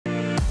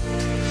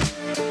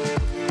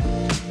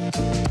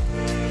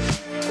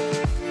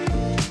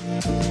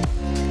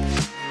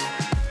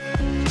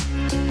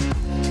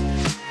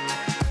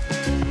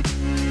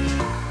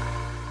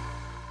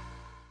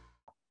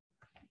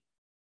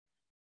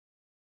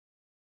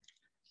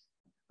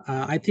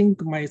I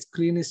think my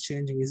screen is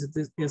changing. Is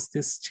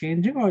this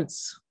changing or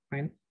it's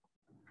fine?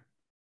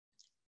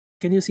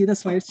 Can you see the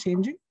slides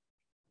changing?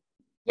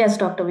 Yes,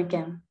 doctor, we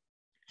can.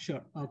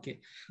 Sure. Okay.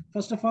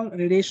 First of all,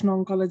 radiation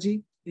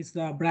oncology is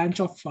the branch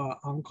of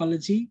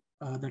oncology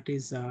that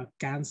is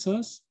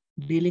cancers,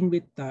 dealing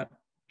with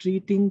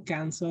treating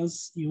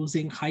cancers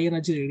using high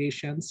energy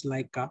radiations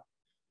like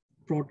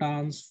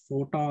protons,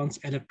 photons,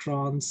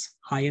 electrons,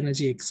 high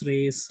energy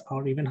X-rays,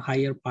 or even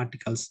higher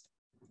particles.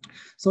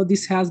 So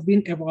this has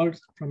been evolved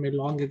from a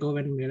long ago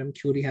when Madame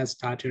Curie has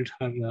started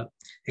her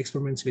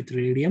experiments with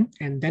radium.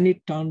 And then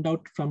it turned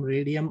out from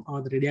radium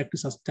or the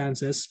radioactive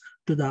substances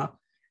to the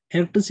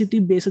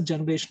electricity-based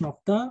generation of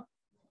the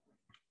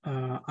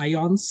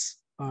ions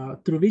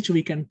through which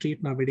we can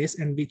treat nowadays,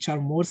 and which are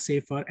more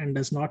safer and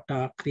does not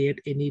create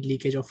any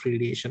leakage of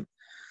radiation.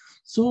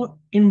 So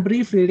in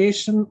brief,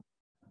 radiation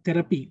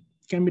therapy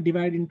can be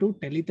divided into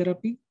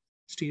teletherapy,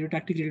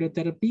 stereotactic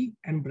radiotherapy,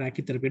 and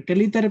brachytherapy.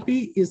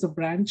 Teletherapy is a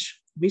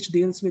branch which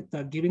deals with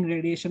giving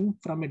radiation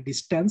from a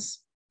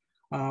distance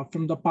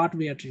from the part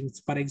we are treating.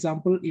 For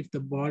example, if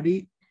the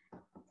body,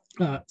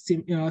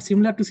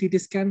 similar to CT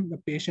scan, the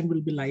patient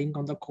will be lying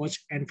on the couch,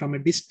 and from a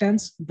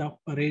distance, the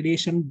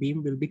radiation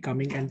beam will be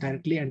coming and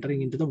directly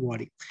entering into the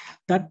body.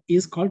 That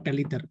is called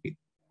teletherapy.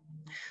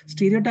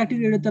 Stereotactic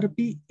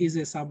radiotherapy is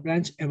a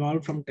sub-branch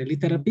evolved from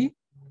teletherapy,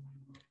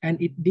 and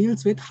it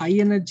deals with high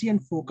energy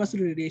and focused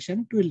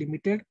radiation to a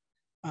limited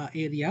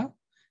area.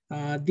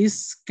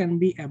 This can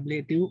be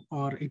ablative,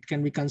 or it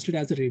can be considered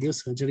as a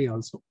radiosurgery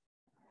also.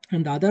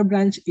 And the other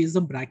branch is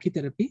the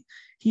brachytherapy.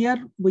 Here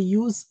we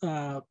use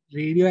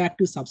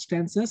radioactive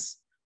substances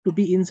to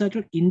be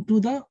inserted into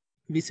the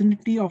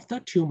vicinity of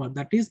the tumor,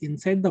 that is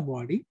inside the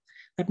body.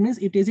 That means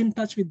it is in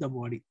touch with the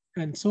body.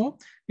 And so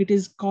it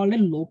is called a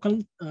local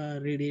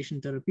radiation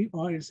therapy,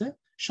 or it's a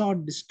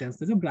short distance.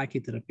 There's a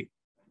brachytherapy.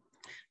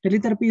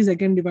 Teletherapy is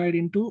again divided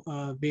into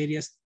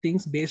various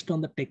things based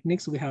on the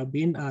techniques we have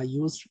been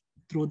used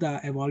through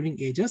the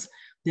evolving ages.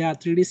 There are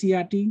 3D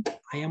CRT,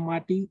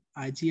 IMRT,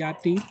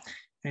 IGRT,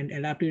 and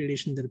adaptive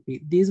radiation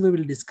therapy. These we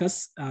will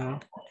discuss a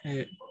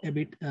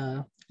bit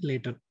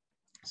later.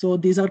 So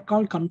these are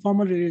called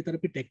conformal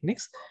radiotherapy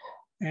techniques.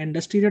 And the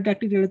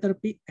stereotactic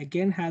radiotherapy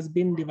again has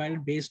been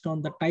divided based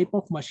on the type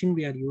of machine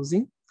we are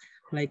using,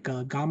 like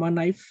a gamma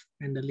knife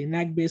and the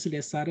LINAC-based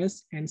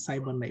SRS and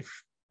CyberKnife.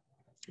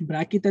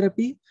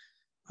 Brachytherapy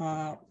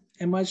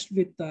emerged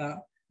with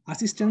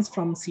assistance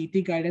from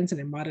CT guidance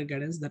and MRI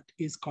guidance, that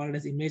is called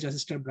as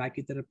image-assisted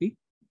brachytherapy.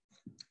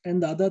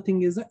 And the other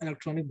thing is the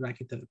electronic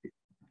brachytherapy.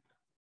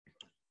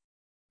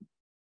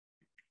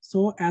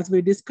 So as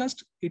we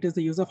discussed, it is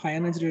the use of high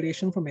energy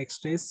radiation from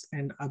X-rays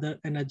and other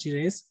energy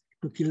rays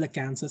to kill the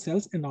cancer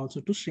cells and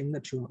also to shrink the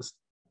tumors.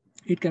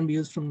 It can be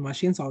used from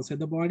machines outside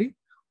the body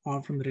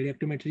or from the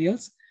radioactive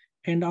materials.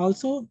 And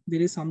also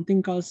there is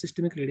something called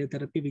systemic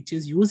radiotherapy, which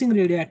is using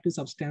radioactive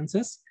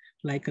substances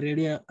like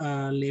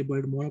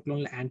radio-labeled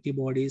monoclonal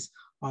antibodies,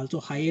 also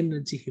high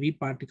energy heavy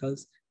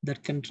particles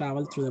that can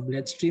travel through the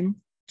bloodstream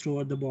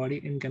throughout the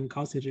body and can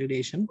cause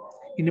irradiation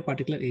in a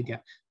particular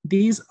area.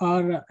 These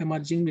are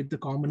emerging with the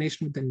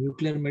combination with the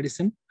nuclear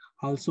medicine,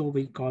 also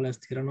we call as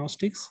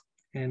theranostics.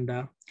 And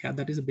yeah,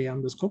 that is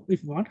beyond the scope.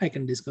 If you want, I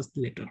can discuss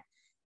later.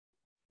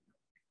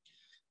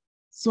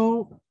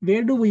 So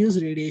where do we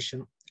use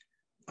radiation?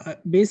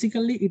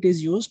 Basically, it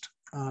is used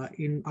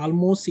in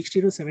almost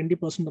 60 to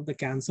 70% of the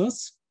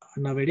cancers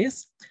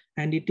nowadays.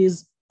 And it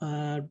is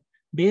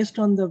based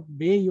on the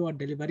way you are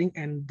delivering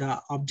and the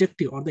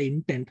objective or the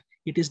intent.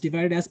 It is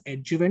divided as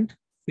adjuvant,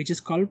 which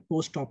is called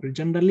post-operative.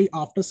 Generally,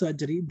 after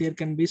surgery, there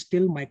can be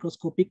still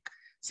microscopic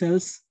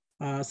cells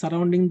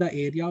surrounding the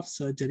area of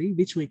surgery,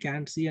 which we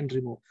can't see and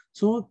remove.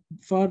 So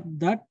for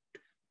that,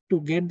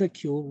 to get the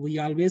cure, we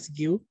always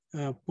give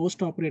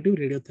post-operative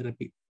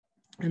radiotherapy.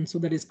 And so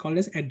that is called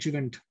as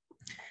adjuvant.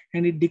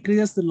 And it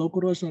decreases the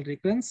locoregional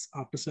recurrence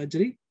after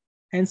surgery.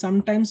 And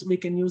sometimes we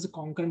can use a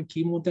concurrent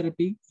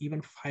chemotherapy,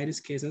 even for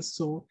high-risk cases.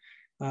 So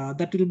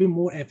that will be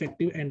more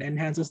effective and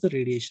enhances the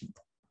radiation.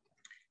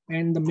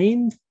 And the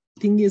main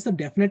thing is the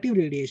definitive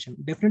radiation.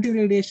 Definitive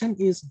radiation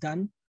is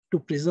done to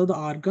preserve the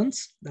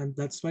organs. And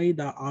that's why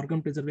the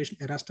organ preservation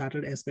era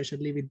started,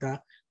 especially with the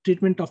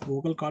treatment of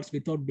vocal cords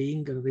without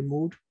being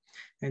removed.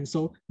 And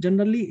so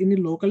generally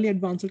in locally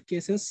advanced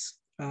cases,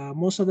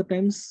 most of the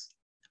times,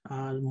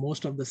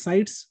 most of the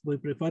sites, we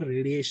prefer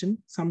radiation,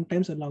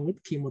 sometimes along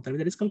with chemotherapy.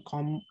 That is called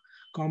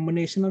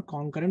combination or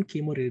concurrent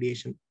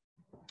chemoradiation.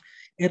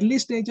 Early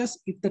stages,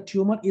 if the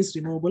tumor is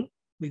removable,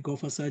 we go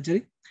for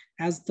surgery.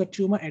 As the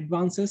tumor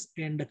advances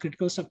and the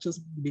critical structures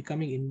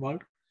becoming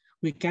involved,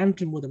 we can't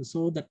remove them.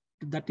 So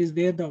that is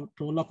where the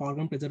role of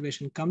organ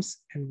preservation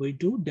comes, and we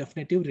do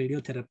definitive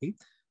radiotherapy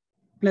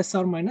plus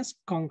or minus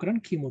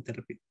concurrent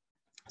chemotherapy.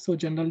 So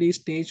generally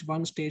stage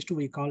 1, stage 2,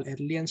 we call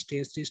early, and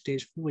stage 3,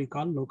 stage 4, we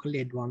call locally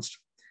advanced.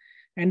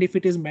 And if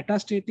it is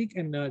metastatic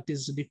and it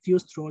is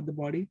diffused throughout the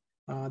body,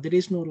 there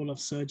is no role of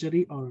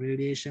surgery or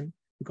radiation,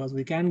 because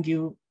we can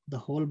give the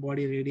whole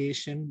body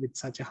radiation with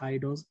such a high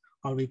dose,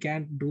 or we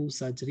can't do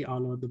surgery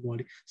all over the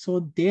body.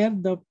 So there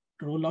the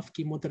role of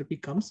chemotherapy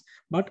comes,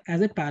 but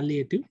as a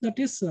palliative, that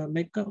is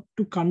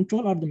to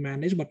control or to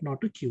manage, but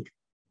not to cure.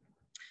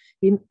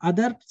 In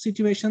other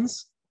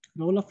situations,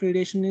 role of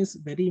radiation is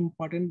very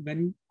important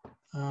when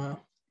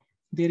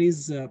there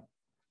is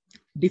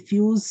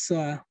diffuse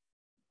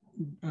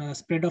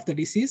spread of the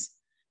disease,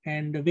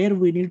 and where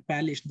we need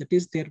palliation. That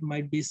is, there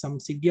might be some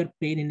severe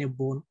pain in a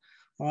bone,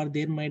 or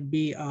there might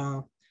be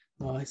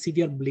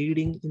severe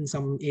bleeding in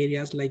some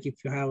areas, like if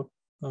you have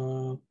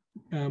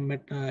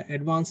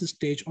advanced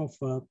stage of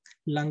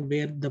lung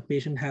where the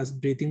patient has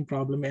breathing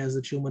problem as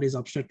the tumor is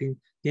obstructing.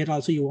 There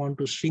also you want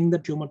to shrink the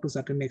tumor to a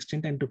certain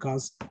extent and to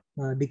cause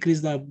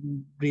decrease the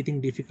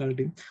breathing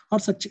difficulty, or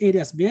such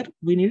areas where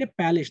we need a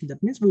palliation.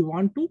 That means we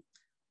want to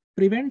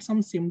prevent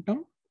some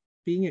symptom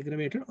being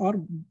aggravated or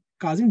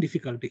causing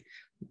difficulty.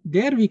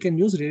 There we can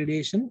use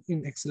radiation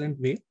in excellent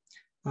way.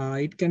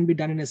 It can be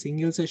done in a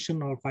single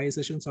session or 5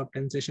 sessions or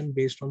 10 sessions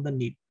based on the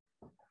need.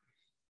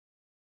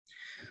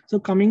 So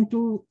coming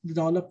to the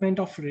development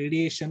of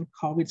radiation,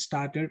 how it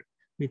started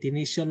with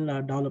initial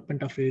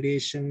development of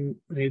radiation,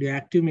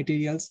 radioactive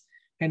materials,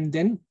 and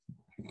then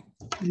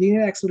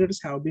linear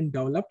accelerators have been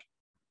developed.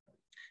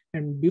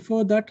 And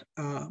before that,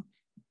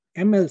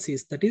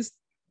 MLCs, that is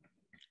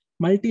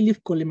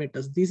multi-leaf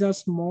collimators. These are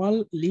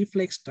small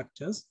leaf-like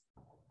structures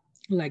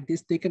like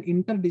this. They can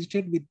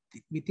interdigitate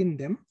within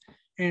them,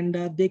 and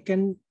they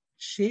can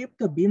shape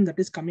the beam that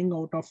is coming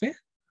out of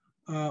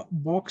a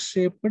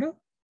box-shaped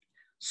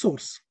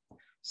source.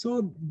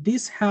 So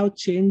these have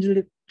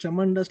changed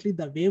tremendously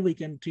the way we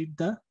can treat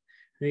the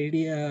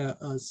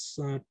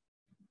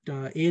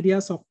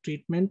areas of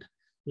treatment.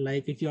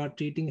 Like if you are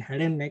treating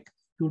head and neck,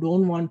 you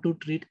don't want to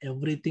treat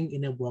everything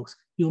in a box.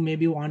 You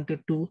maybe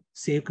wanted to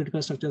save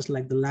critical structures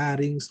like the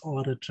larynx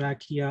or a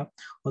trachea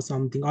or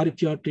something. Or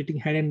if you are treating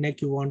head and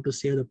neck, you want to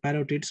save the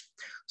parotids.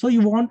 So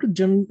you want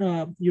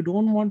to you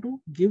don't want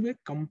to give a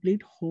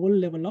complete whole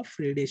level of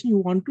radiation. You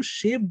want to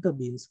shape the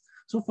beams.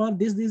 So for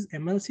this, these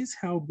MLCs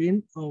have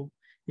been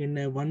in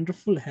a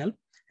wonderful help.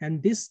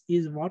 And this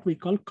is what we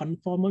call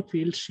conformal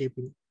field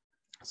shaping.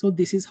 So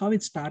this is how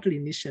it started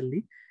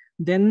initially.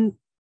 Then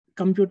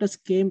computers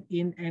came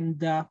in, and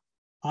the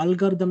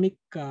algorithmic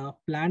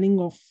planning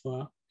of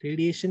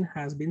radiation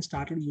has been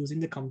started using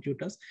the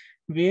computers,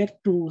 where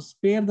to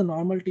spare the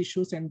normal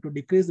tissues and to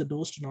decrease the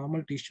dose to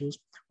normal tissues,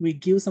 we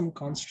give some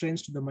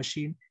constraints to the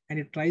machine, and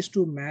it tries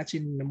to match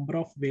in number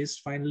of ways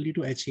finally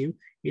to achieve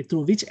it,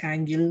 through which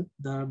angle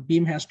the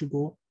beam has to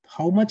go,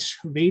 how much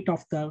weight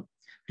of the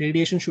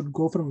radiation should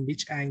go from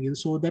which angle,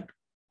 so that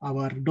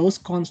our dose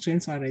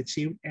constraints are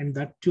achieved and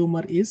the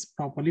tumor is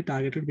properly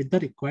targeted with the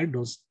required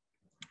dose.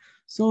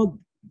 So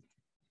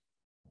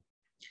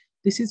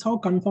this is how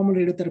conformal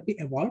radiotherapy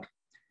evolved,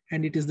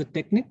 and it is the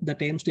technique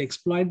that aims to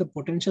exploit the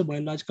potential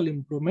biological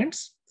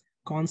improvements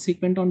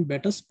consequent on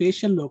better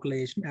spatial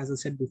localization, as I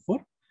said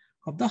before,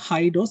 of the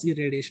high dose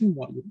irradiation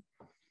volume.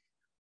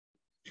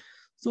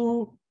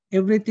 So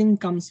everything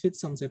comes with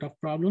some set of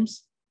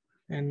problems,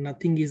 and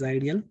nothing is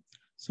ideal.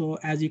 So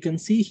as you can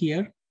see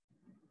here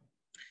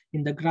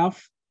in the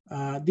graph,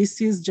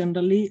 this is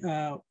generally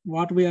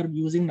what we are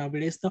using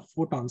nowadays, the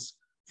photons.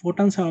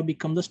 Photons have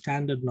become the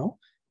standard now.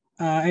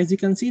 As you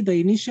can see, the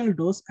initial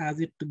dose, as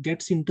it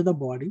gets into the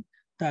body,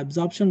 the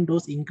absorption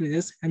dose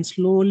increases, and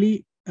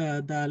slowly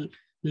the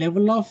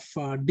level of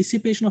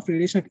dissipation of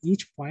radiation at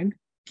each point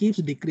keeps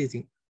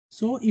decreasing.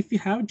 So if you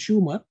have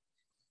tumor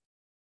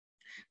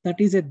that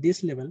is at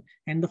this level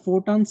and the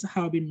photons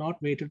have been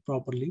not weighted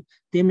properly,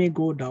 they may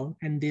go down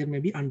and there may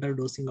be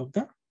underdosing of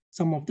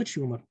some of the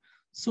tumor.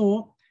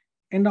 So,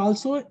 and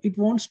also it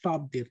won't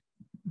stop there.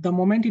 The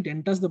moment it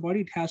enters the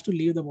body, it has to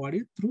leave the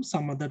body through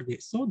some other way.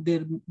 So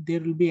there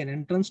will be an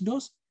entrance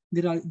dose.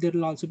 There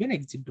will also be an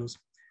exit dose.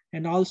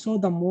 And also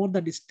the more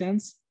the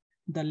distance,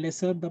 the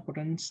lesser the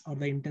potence or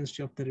the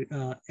intensity of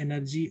the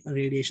energy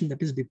radiation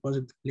that is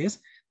deposited in place.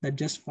 That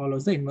just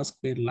follows the inverse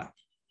square law.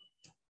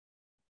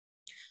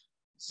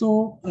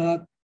 So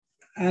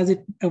as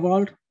it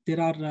evolved, there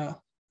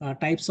are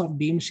types of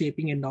beam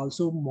shaping and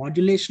also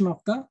modulation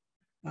of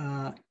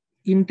the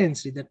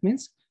intensity. That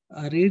means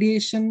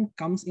radiation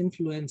comes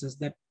influences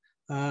that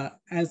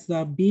as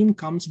the beam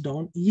comes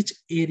down, each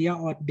area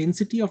or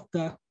density of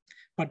the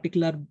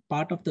particular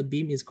part of the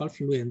beam is called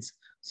fluence.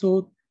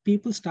 So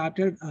people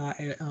started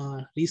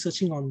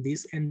researching on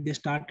this, and they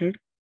started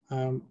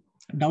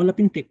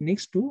developing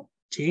techniques to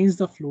change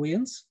the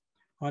fluence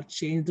or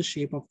change the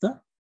shape of the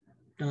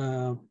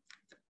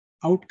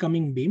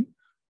outcoming beam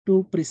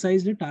to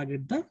precisely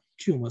target the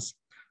tumors.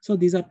 So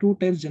these are two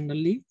types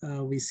generally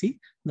we see.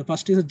 The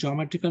first is a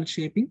geometrical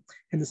shaping,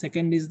 and the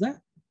second is the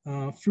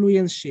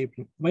fluence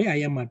shaping by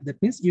IMR.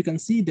 That means you can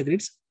see the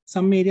grids.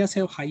 Some areas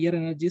have higher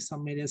energies,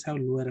 some areas have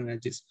lower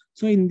energies.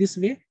 So in this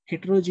way,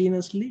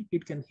 heterogeneously,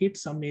 it can hit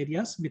some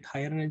areas with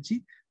higher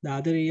energy, the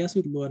other areas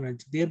with lower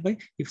energy. Thereby,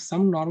 if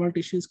some normal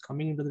tissue is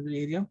coming into the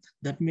area,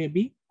 that may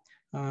be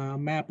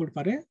mapped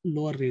for a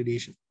lower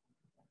radiation.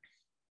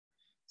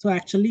 So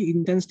actually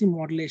intensity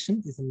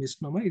modulation is a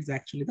misnomer. It's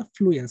actually the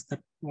fluence, that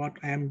what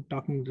I am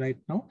talking right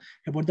now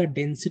about the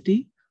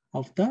density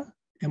of the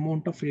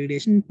amount of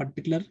radiation in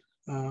particular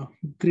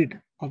grid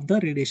of the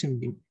radiation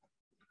beam.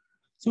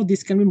 So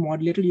this can be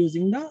modulated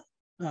using the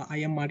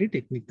IMRT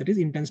technique, that is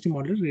intensity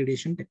modulated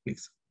radiation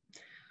techniques.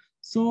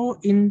 So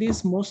in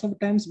this, most of the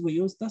times we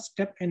use the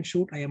step and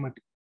shoot IMRT.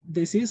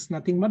 This is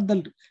nothing but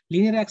the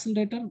linear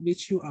accelerator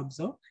which you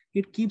observe.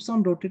 It keeps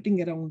on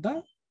rotating around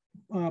the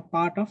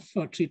part of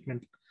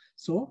treatment.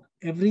 So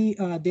every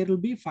there will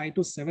be 5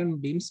 to 7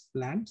 beams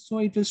planned. So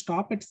it will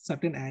stop at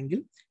certain angle.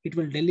 It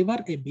will deliver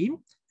a beam.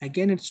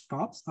 Again, it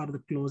stops or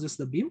closes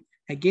the beam.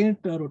 Again,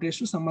 it rotates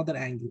to some other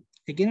angle.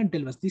 Again, it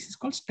delivers. This is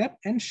called step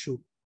and shoot.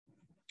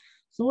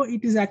 So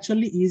it is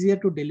actually easier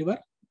to deliver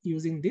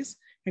using this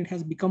and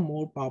has become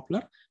more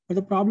popular. But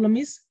the problem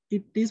is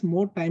it is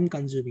more time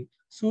consuming.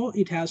 So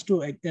it has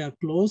to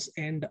close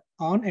and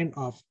on and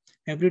off.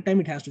 Every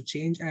time it has to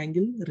change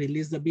angle,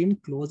 release the beam,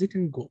 close it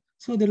and go.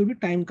 So there will be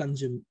time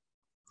consuming.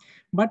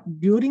 But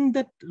during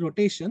that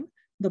rotation,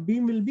 the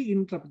beam will be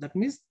interrupted. That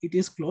means it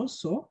is closed.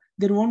 So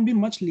there won't be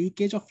much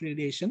leakage of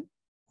radiation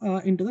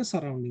into the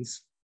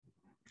surroundings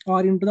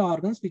or into the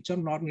organs which are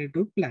not needed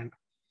to plant.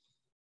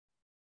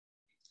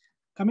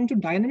 Coming to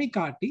dynamic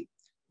RT,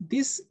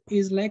 this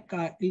is like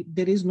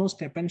there is no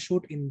step and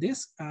shoot in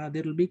this.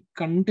 There will be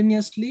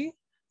continuously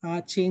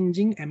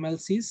changing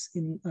MLCs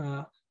in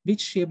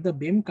which shape the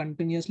beam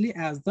continuously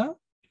as the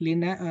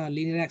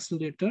linear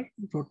accelerator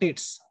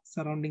rotates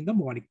surrounding the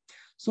body.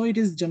 So it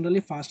is generally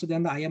faster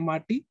than the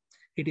IMRT.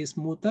 It is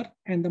smoother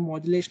and the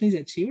modulation is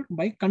achieved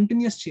by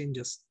continuous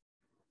changes.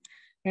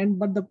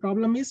 But the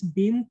problem is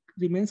beam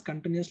remains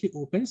continuously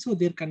open, so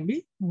there can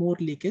be more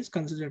leakage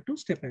considered to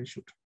step and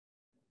shoot.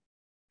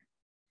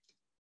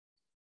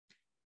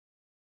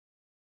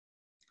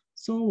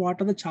 So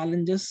what are the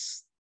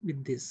challenges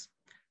with this?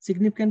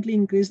 Significantly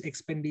increased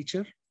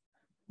expenditure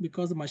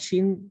because the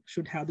machine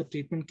should have the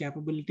treatment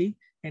capability,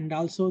 and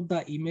also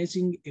the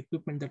imaging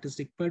equipment that is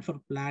required for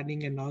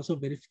planning and also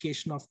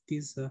verification of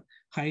this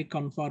high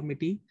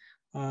conformity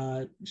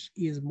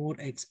is more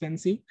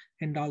expensive,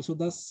 and also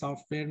the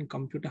software and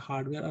computer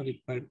hardware are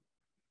required.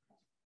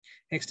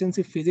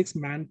 Extensive physics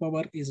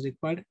manpower is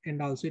required,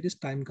 and also it is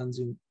time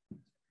consuming.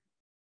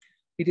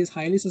 It is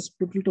highly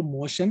susceptible to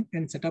motion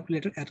and setup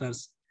related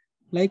errors.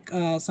 Like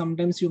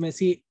sometimes you may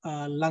see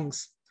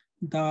lungs,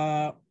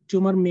 the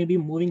tumor may be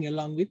moving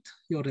along with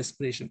your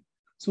respiration.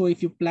 So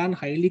if you plan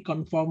highly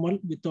conformal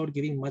without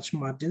giving much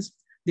margins,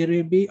 there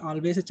will be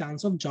always a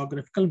chance of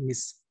geographical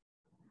miss.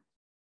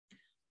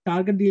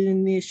 Target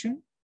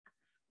delineation,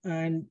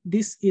 and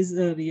this is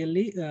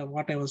really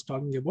what I was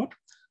talking about.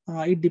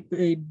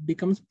 It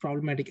becomes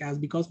problematic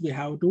because we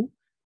have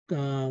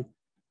to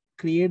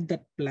create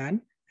that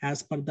plan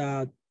as per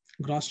the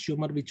gross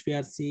tumor which we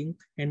are seeing,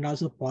 and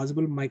also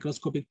possible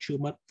microscopic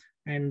tumor.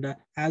 And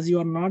as you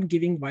are not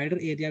giving wider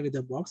area with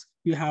the box,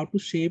 you have to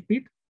shape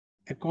it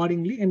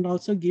accordingly and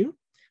also give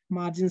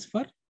margins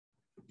for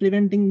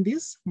preventing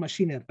these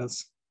machine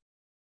errors.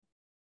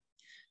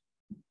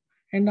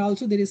 And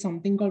also there is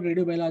something called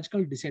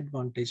radiobiological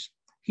disadvantage.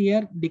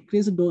 Here,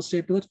 decreased dose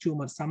rate to the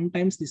tumor.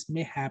 Sometimes this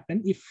may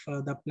happen if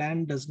the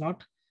plan does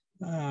not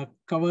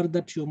cover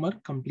the tumor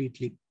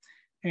completely.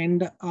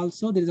 And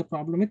also there is a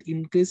problem with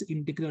increased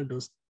integral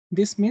dose.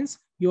 This means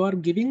you are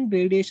giving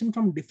radiation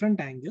from different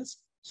angles.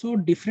 So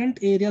different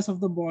areas of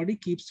the body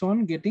keeps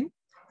on getting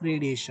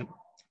radiation.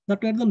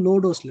 That at the low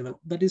dose level,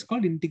 that is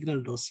called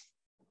integral dose.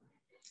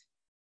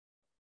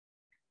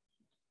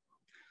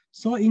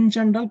 So in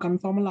general,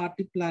 conformal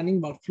RT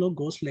planning workflow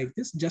goes like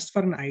this, just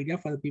for an idea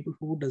for the people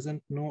who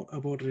doesn't know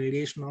about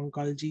radiation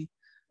oncology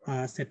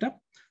setup.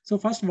 So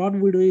first what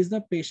we do is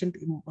the patient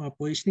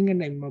positioning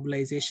and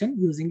immobilization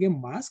using a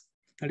mask,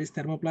 that is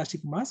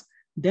thermoplastic mask.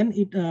 Then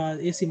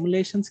a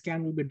simulation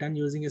scan will be done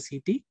using a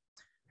CT,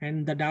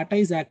 and the data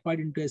is acquired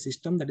into a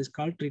system that is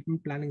called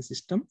treatment planning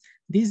system.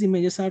 These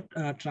images are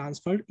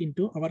transferred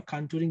into our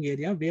contouring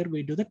area where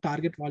we do the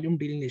target volume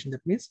delineation.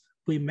 That means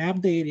we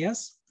map the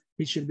areas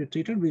which should be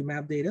treated, we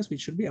map the areas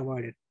which should be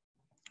avoided.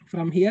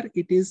 From here,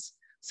 it is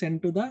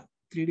sent to the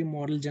 3D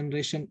model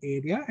generation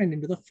area and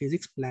into the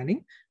physics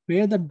planning,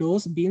 where the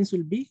dose beams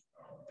will be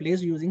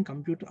placed using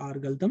computer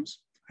algorithms,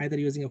 either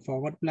using a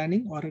forward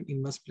planning or an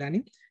inverse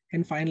planning.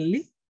 And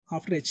finally,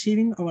 after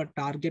achieving our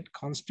target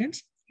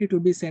constants, it will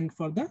be sent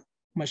for the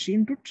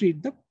machine to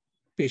treat the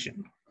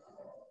patient.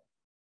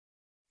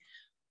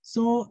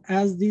 So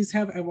as these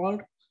have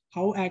evolved,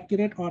 how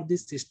accurate are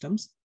these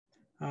systems?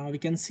 We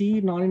can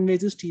see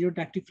non-invasive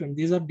stereotactic frame.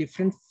 These are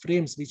different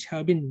frames which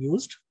have been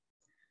used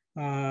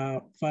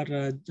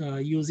for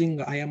using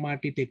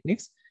IMRT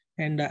techniques.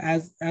 And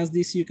as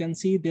this you can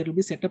see, there will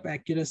be setup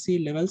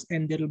accuracy levels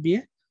and there will be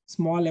a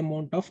small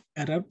amount of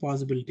error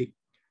possibility.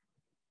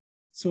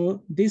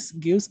 So this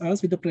gives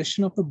us, with the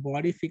precision of the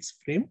body fixed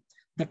frame,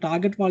 the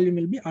target volume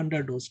will be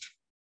underdosed.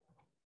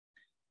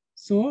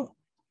 So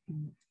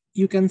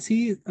you can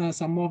see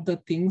some of the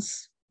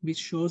things which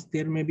shows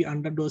there may be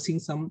underdosing,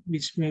 some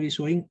which may be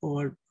showing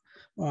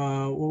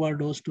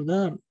overdose to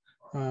the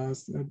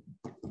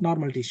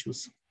normal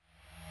tissues.